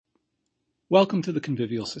Welcome to the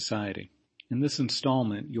Convivial Society. In this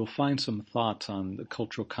installment, you'll find some thoughts on the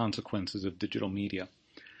cultural consequences of digital media.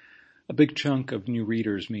 A big chunk of new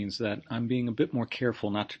readers means that I'm being a bit more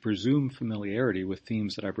careful not to presume familiarity with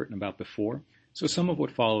themes that I've written about before, so some of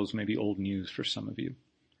what follows may be old news for some of you.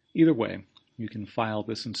 Either way, you can file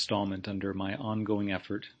this installment under my ongoing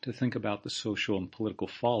effort to think about the social and political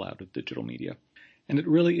fallout of digital media. And it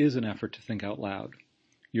really is an effort to think out loud.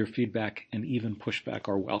 Your feedback and even pushback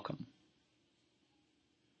are welcome.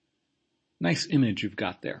 Nice image you've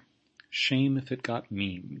got there. Shame if it got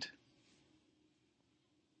memed.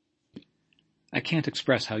 I can't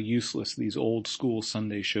express how useless these old school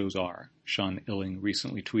Sunday shows are, Sean Illing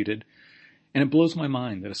recently tweeted, and it blows my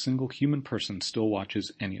mind that a single human person still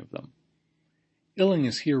watches any of them. Illing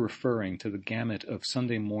is here referring to the gamut of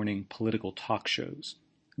Sunday morning political talk shows,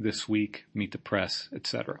 This Week, Meet the Press,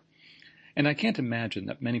 etc. And I can't imagine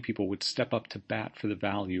that many people would step up to bat for the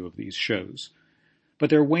value of these shows. But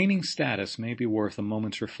their waning status may be worth a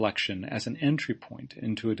moment's reflection as an entry point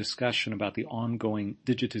into a discussion about the ongoing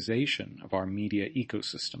digitization of our media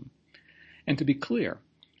ecosystem. And to be clear,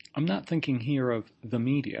 I'm not thinking here of the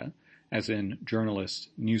media, as in journalists,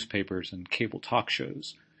 newspapers, and cable talk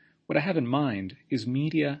shows. What I have in mind is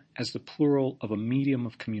media as the plural of a medium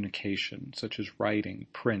of communication, such as writing,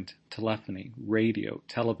 print, telephony, radio,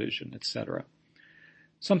 television, etc.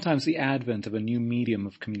 Sometimes the advent of a new medium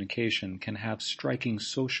of communication can have striking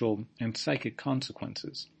social and psychic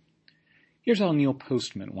consequences. Here's how Neil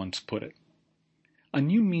Postman once put it. A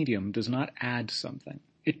new medium does not add something,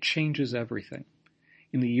 it changes everything.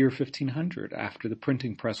 In the year 1500, after the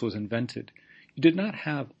printing press was invented, you did not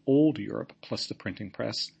have old Europe plus the printing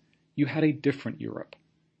press, you had a different Europe.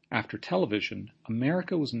 After television,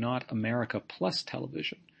 America was not America plus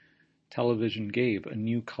television. Television gave a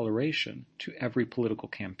new coloration to every political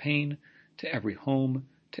campaign, to every home,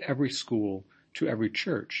 to every school, to every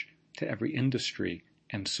church, to every industry,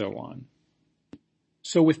 and so on.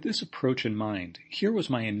 So with this approach in mind, here was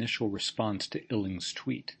my initial response to Illing's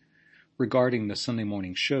tweet. Regarding the Sunday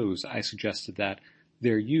morning shows, I suggested that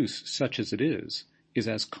their use, such as it is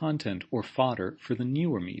as content or fodder for the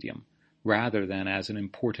newer medium, rather than as an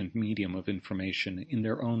important medium of information in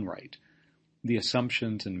their own right. The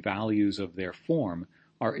assumptions and values of their form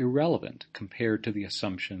are irrelevant compared to the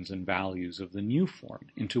assumptions and values of the new form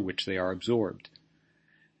into which they are absorbed.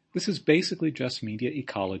 This is basically just Media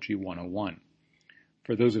Ecology 101.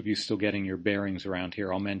 For those of you still getting your bearings around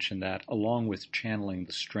here, I'll mention that along with channeling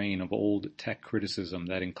the strain of old tech criticism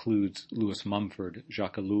that includes Lewis Mumford,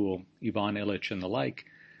 Jacques Ellul, Ivan Illich, and the like,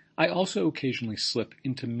 I also occasionally slip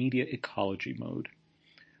into media ecology mode.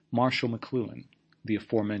 Marshall McLuhan, the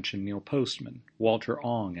aforementioned Neil Postman, Walter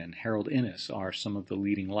Ong, and Harold Innis are some of the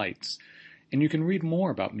leading lights, and you can read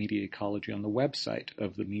more about media ecology on the website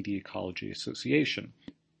of the Media Ecology Association.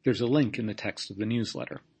 There's a link in the text of the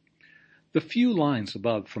newsletter. The few lines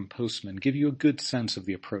above from Postman give you a good sense of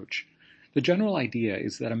the approach. The general idea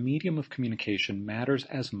is that a medium of communication matters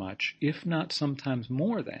as much, if not sometimes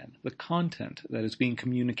more than, the content that is being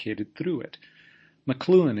communicated through it.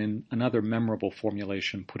 McLuhan, in another memorable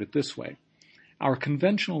formulation, put it this way. Our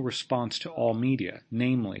conventional response to all media,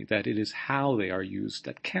 namely that it is how they are used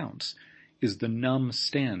that counts, is the numb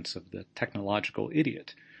stance of the technological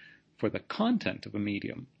idiot. For the content of a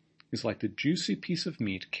medium is like the juicy piece of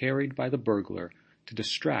meat carried by the burglar to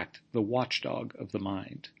distract the watchdog of the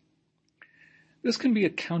mind. This can be a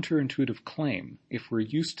counterintuitive claim if we're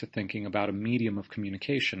used to thinking about a medium of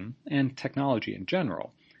communication, and technology in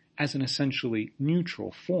general, as an essentially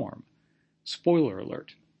neutral form. Spoiler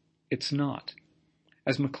alert, it's not.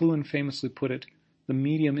 As McLuhan famously put it, the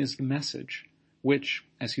medium is the message, which,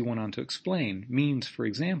 as he went on to explain, means, for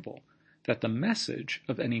example, that the message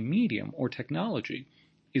of any medium or technology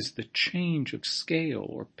is the change of scale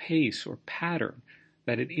or pace or pattern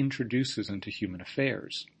that it introduces into human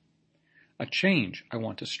affairs. A change, I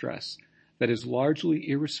want to stress, that is largely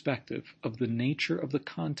irrespective of the nature of the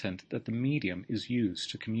content that the medium is used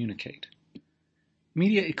to communicate.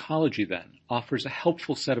 Media ecology, then, offers a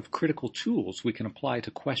helpful set of critical tools we can apply to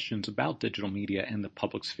questions about digital media and the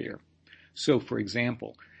public sphere. So, for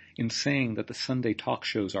example, in saying that the Sunday talk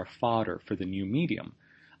shows are fodder for the new medium,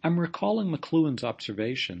 I'm recalling McLuhan's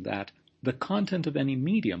observation that the content of any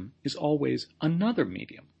medium is always another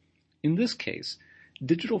medium. In this case,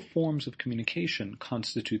 digital forms of communication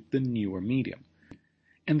constitute the newer medium.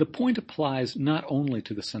 And the point applies not only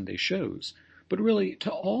to the Sunday shows, but really to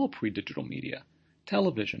all pre-digital media.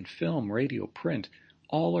 Television, film, radio, print,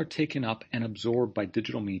 all are taken up and absorbed by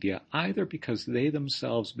digital media either because they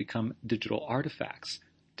themselves become digital artifacts,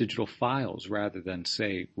 digital files rather than,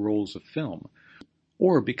 say, rolls of film,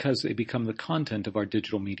 or because they become the content of our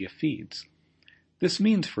digital media feeds. This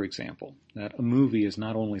means, for example, that a movie is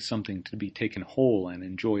not only something to be taken whole and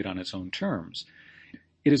enjoyed on its own terms,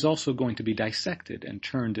 it is also going to be dissected and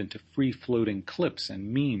turned into free-floating clips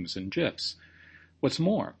and memes and GIFs. What's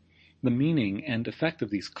more, the meaning and effect of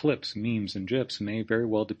these clips, memes, and GIFs may very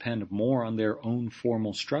well depend more on their own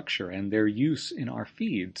formal structure and their use in our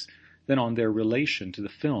feeds than on their relation to the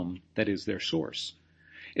film that is their source.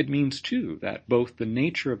 It means, too, that both the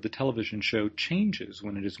nature of the television show changes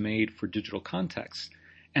when it is made for digital context,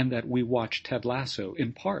 and that we watch Ted Lasso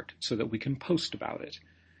in part so that we can post about it.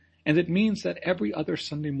 And it means that every other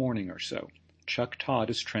Sunday morning or so, Chuck Todd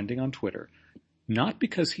is trending on Twitter, not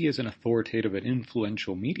because he is an authoritative and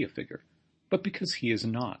influential media figure, but because he is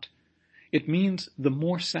not. It means the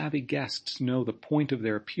more savvy guests know the point of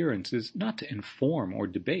their appearance is not to inform or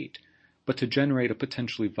debate, but to generate a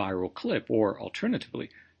potentially viral clip, or alternatively,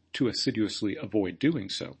 to assiduously avoid doing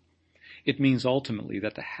so. It means ultimately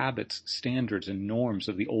that the habits, standards, and norms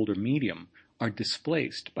of the older medium are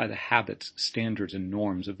displaced by the habits, standards, and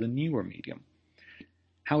norms of the newer medium.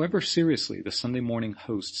 However seriously the Sunday morning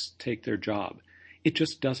hosts take their job, it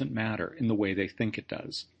just doesn't matter in the way they think it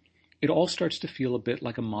does. It all starts to feel a bit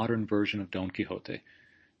like a modern version of Don Quixote.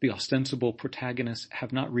 The ostensible protagonists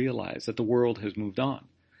have not realized that the world has moved on,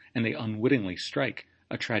 and they unwittingly strike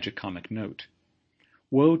a tragicomic note.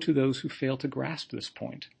 Woe to those who fail to grasp this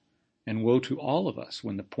point, and woe to all of us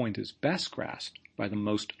when the point is best grasped by the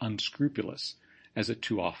most unscrupulous, as it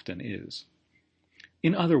too often is.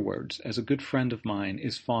 In other words, as a good friend of mine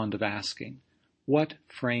is fond of asking, what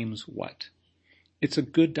frames what? It's a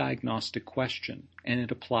good diagnostic question, and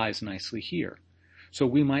it applies nicely here. So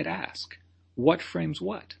we might ask, what frames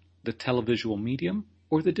what? The televisual medium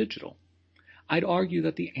or the digital? I'd argue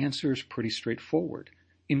that the answer is pretty straightforward.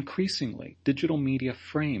 Increasingly, digital media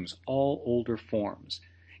frames all older forms,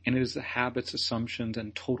 and it is the habits, assumptions,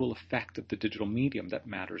 and total effect of the digital medium that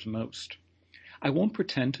matters most. I won't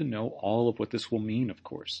pretend to know all of what this will mean, of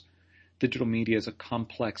course. Digital media is a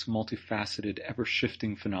complex, multifaceted,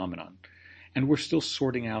 ever-shifting phenomenon, and we're still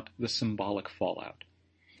sorting out the symbolic fallout.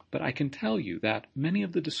 But I can tell you that many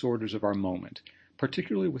of the disorders of our moment,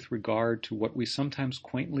 particularly with regard to what we sometimes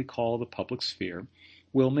quaintly call the public sphere,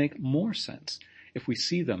 will make more sense if we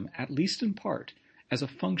see them, at least in part, as a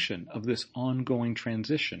function of this ongoing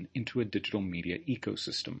transition into a digital media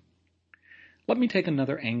ecosystem. Let me take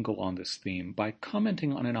another angle on this theme by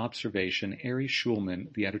commenting on an observation Ari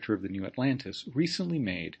Schulman, the editor of the New Atlantis, recently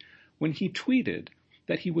made when he tweeted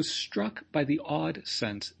that he was struck by the odd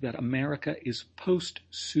sense that America is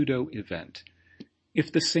post-pseudo-event.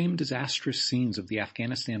 If the same disastrous scenes of the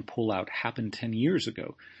Afghanistan pullout happened 10 years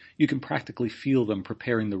ago, you can practically feel them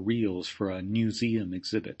preparing the reels for a museum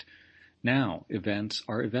exhibit. Now, events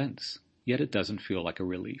are events, yet it doesn't feel like a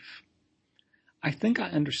relief. I think I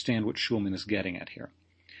understand what Schulman is getting at here.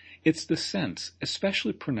 It's the sense,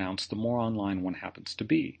 especially pronounced the more online one happens to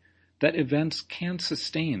be, that events can't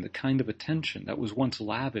sustain the kind of attention that was once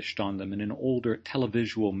lavished on them in an older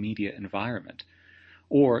televisual media environment.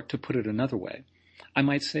 Or, to put it another way, I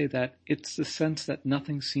might say that it's the sense that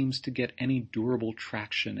nothing seems to get any durable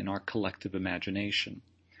traction in our collective imagination.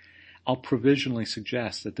 I'll provisionally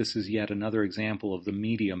suggest that this is yet another example of the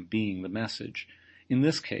medium being the message. In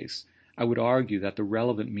this case, I would argue that the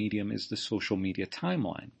relevant medium is the social media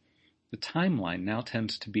timeline. The timeline now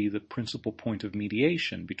tends to be the principal point of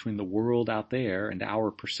mediation between the world out there and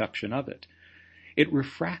our perception of it. It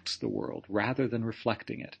refracts the world rather than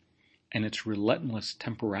reflecting it, and its relentless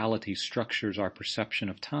temporality structures our perception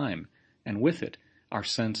of time, and with it, our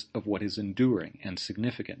sense of what is enduring and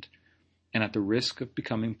significant. And at the risk of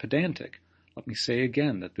becoming pedantic, let me say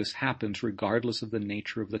again that this happens regardless of the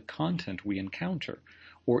nature of the content we encounter,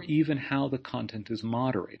 or even how the content is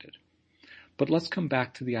moderated. But let's come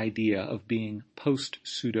back to the idea of being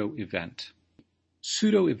post-pseudo-event.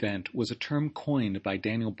 Pseudo-event was a term coined by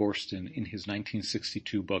Daniel Boorstin in his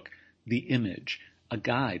 1962 book, The Image, a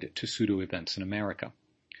guide to pseudo-events in America.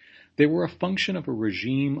 They were a function of a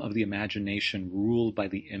regime of the imagination ruled by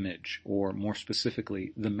the image, or more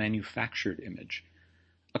specifically, the manufactured image.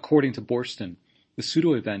 According to Boorstin, the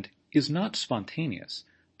pseudo-event is not spontaneous,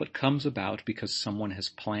 but comes about because someone has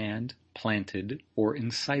planned, planted, or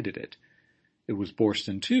incited it. It was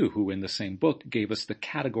Boorstin, too, who in the same book gave us the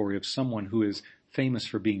category of someone who is famous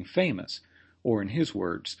for being famous, or in his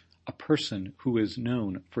words, a person who is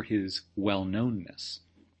known for his well-knownness,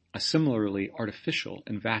 a similarly artificial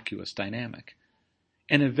and vacuous dynamic.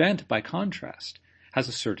 An event, by contrast, has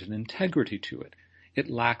a certain integrity to it. It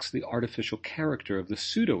lacks the artificial character of the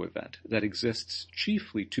pseudo-event that exists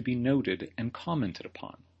chiefly to be noted and commented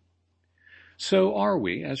upon. So are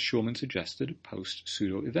we, as Schulman suggested,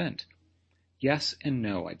 post-pseudo-event? Yes and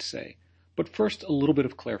no, I'd say. But first, a little bit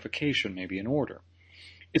of clarification may be in order.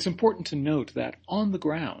 It's important to note that, on the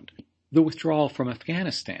ground, the withdrawal from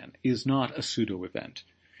Afghanistan is not a pseudo-event.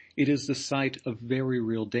 It is the site of very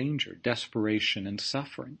real danger, desperation, and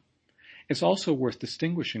suffering. It's also worth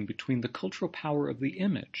distinguishing between the cultural power of the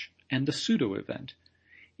image and the pseudo-event.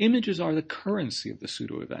 Images are the currency of the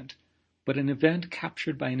pseudo-event, but an event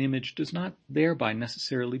captured by an image does not thereby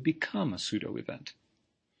necessarily become a pseudo-event.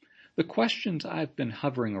 The questions I've been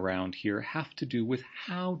hovering around here have to do with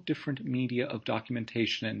how different media of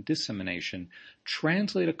documentation and dissemination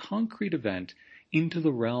translate a concrete event into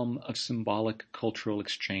the realm of symbolic cultural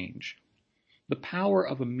exchange. The power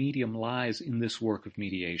of a medium lies in this work of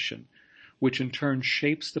mediation, which in turn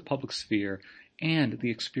shapes the public sphere and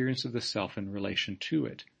the experience of the self in relation to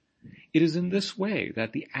it. It is in this way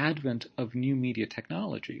that the advent of new media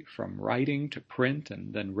technology, from writing to print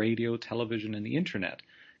and then radio, television, and the internet,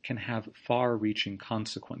 can have far-reaching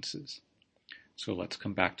consequences. So let's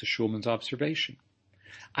come back to Schulman's observation.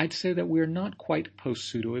 I'd say that we are not quite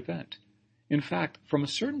post-pseudo-event. In fact, from a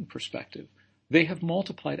certain perspective, they have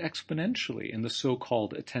multiplied exponentially in the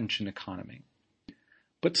so-called attention economy.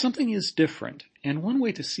 But something is different, and one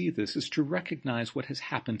way to see this is to recognize what has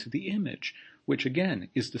happened to the image, which again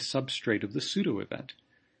is the substrate of the pseudo-event.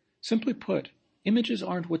 Simply put, images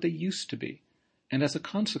aren't what they used to be, and as a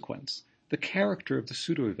consequence, the character of the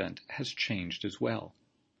pseudo-event has changed as well.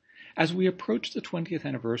 As we approach the 20th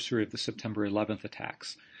anniversary of the September 11th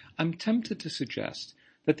attacks, I'm tempted to suggest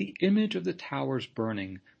that the image of the towers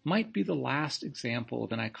burning might be the last example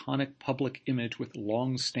of an iconic public image with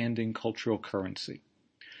long-standing cultural currency.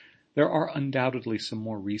 There are undoubtedly some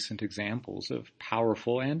more recent examples of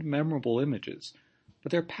powerful and memorable images,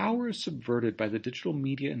 but their power is subverted by the digital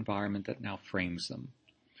media environment that now frames them.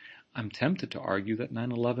 I'm tempted to argue that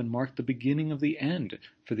 9/11 marked the beginning of the end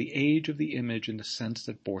for the age of the image in the sense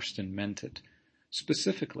that Boorstin meant it.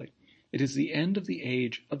 Specifically, it is the end of the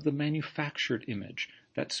age of the manufactured image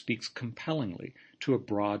that speaks compellingly to a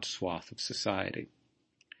broad swath of society.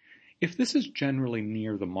 If this is generally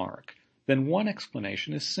near the mark, then one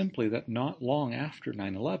explanation is simply that not long after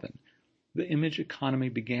 9/11, the image economy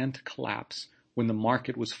began to collapse when the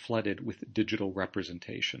market was flooded with digital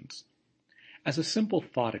representations. As a simple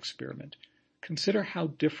thought experiment, consider how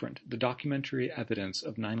different the documentary evidence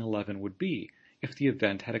of 9/11 would be if the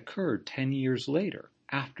event had occurred 10 years later,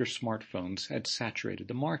 after smartphones had saturated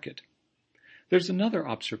the market. There's another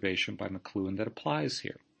observation by McLuhan that applies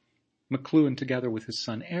here. McLuhan, together with his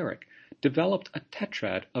son Eric, developed a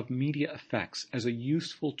tetrad of media effects as a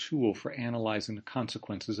useful tool for analyzing the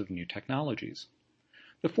consequences of new technologies.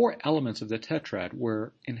 The four elements of the tetrad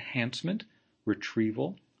were enhancement,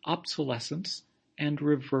 retrieval, obsolescence, and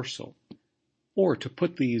reversal. Or to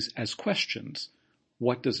put these as questions,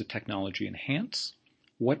 what does a technology enhance?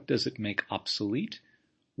 What does it make obsolete?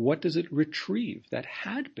 What does it retrieve that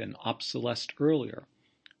had been obsolesced earlier?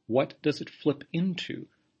 What does it flip into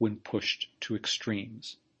when pushed to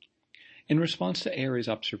extremes? In response to Airy's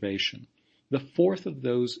observation, the fourth of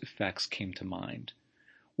those effects came to mind.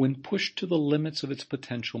 When pushed to the limits of its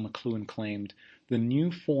potential, McLuhan claimed, the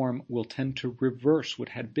new form will tend to reverse what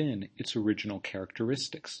had been its original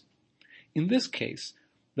characteristics. In this case,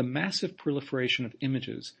 the massive proliferation of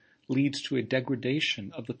images leads to a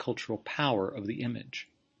degradation of the cultural power of the image.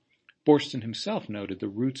 Boorstin himself noted the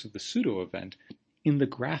roots of the pseudo-event in the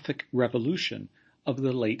graphic revolution of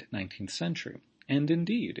the late 19th century, and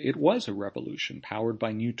indeed, it was a revolution powered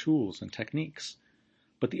by new tools and techniques.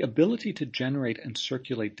 But the ability to generate and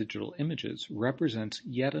circulate digital images represents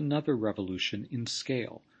yet another revolution in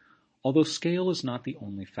scale, although scale is not the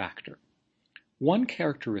only factor. One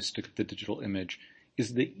characteristic of the digital image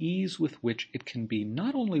is the ease with which it can be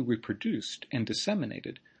not only reproduced and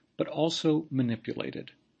disseminated, but also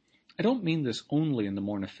manipulated. I don't mean this only in the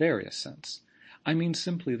more nefarious sense. I mean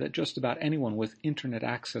simply that just about anyone with internet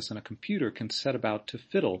access and a computer can set about to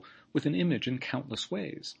fiddle with an image in countless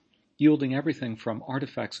ways, yielding everything from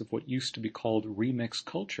artifacts of what used to be called remix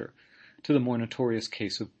culture to the more notorious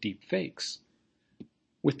case of deep fakes.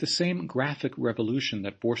 With the same graphic revolution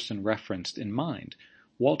that Boorstin referenced in mind,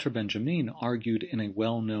 Walter Benjamin argued in a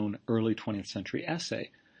well-known early 20th century essay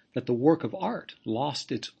that the work of art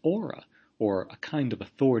lost its aura, or a kind of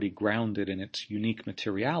authority grounded in its unique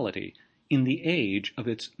materiality, in the age of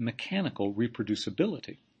its mechanical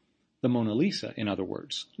reproducibility. The Mona Lisa, in other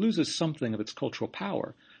words, loses something of its cultural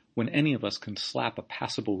power when any of us can slap a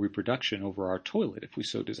passable reproduction over our toilet if we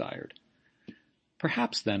so desired.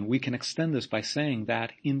 Perhaps then we can extend this by saying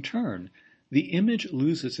that, in turn, The image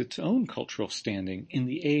loses its own cultural standing in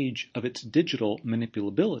the age of its digital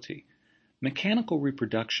manipulability. Mechanical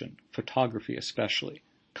reproduction, photography especially,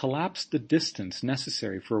 collapsed the distance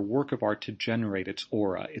necessary for a work of art to generate its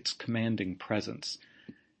aura, its commanding presence.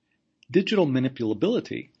 Digital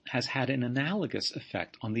manipulability has had an analogous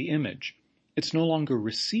effect on the image. It's no longer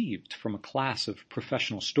received from a class of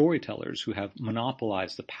professional storytellers who have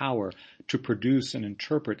monopolized the power to produce and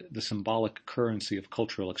interpret the symbolic currency of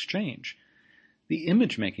cultural exchange. The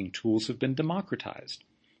image-making tools have been democratized.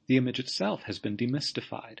 The image itself has been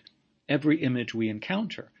demystified. Every image we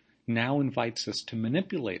encounter now invites us to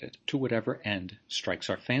manipulate it to whatever end strikes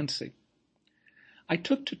our fancy. I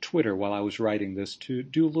took to Twitter while I was writing this to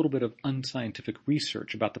do a little bit of unscientific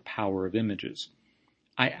research about the power of images.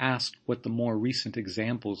 I asked what the more recent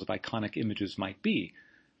examples of iconic images might be,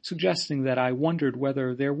 suggesting that I wondered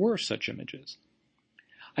whether there were such images.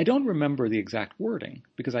 I don't remember the exact wording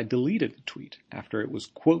because I deleted the tweet after it was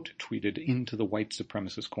quote tweeted into the white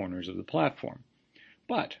supremacist corners of the platform.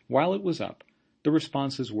 But while it was up, the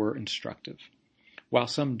responses were instructive. While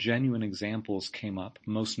some genuine examples came up,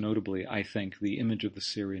 most notably, I think, the image of the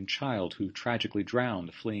Syrian child who tragically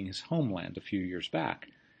drowned fleeing his homeland a few years back,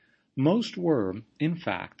 most were, in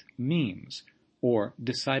fact, memes or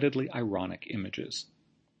decidedly ironic images.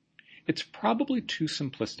 It's probably too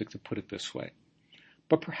simplistic to put it this way,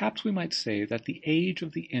 but perhaps we might say that the age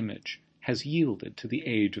of the image has yielded to the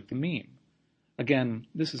age of the meme. Again,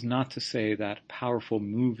 this is not to say that powerful,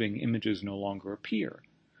 moving images no longer appear,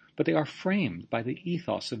 but they are framed by the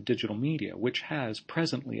ethos of digital media, which has,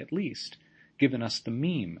 presently at least, given us the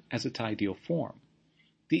meme as its ideal form.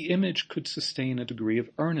 The image could sustain a degree of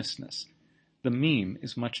earnestness. The meme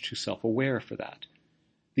is much too self-aware for that.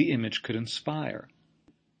 The image could inspire.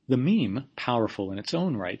 The meme, powerful in its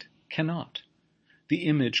own right, cannot. The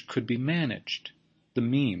image could be managed. The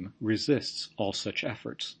meme resists all such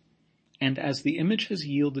efforts. And as the image has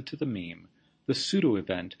yielded to the meme, the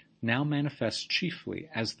pseudo-event now manifests chiefly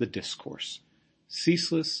as the discourse,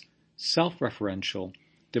 ceaseless, self-referential,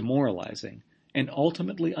 demoralizing, and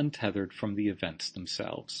ultimately untethered from the events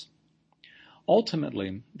themselves.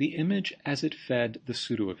 Ultimately, the image as it fed the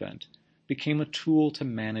pseudo-event became a tool to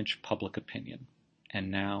manage public opinion,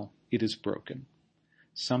 and now it is broken.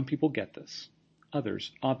 Some people get this,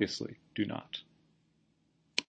 others obviously do not.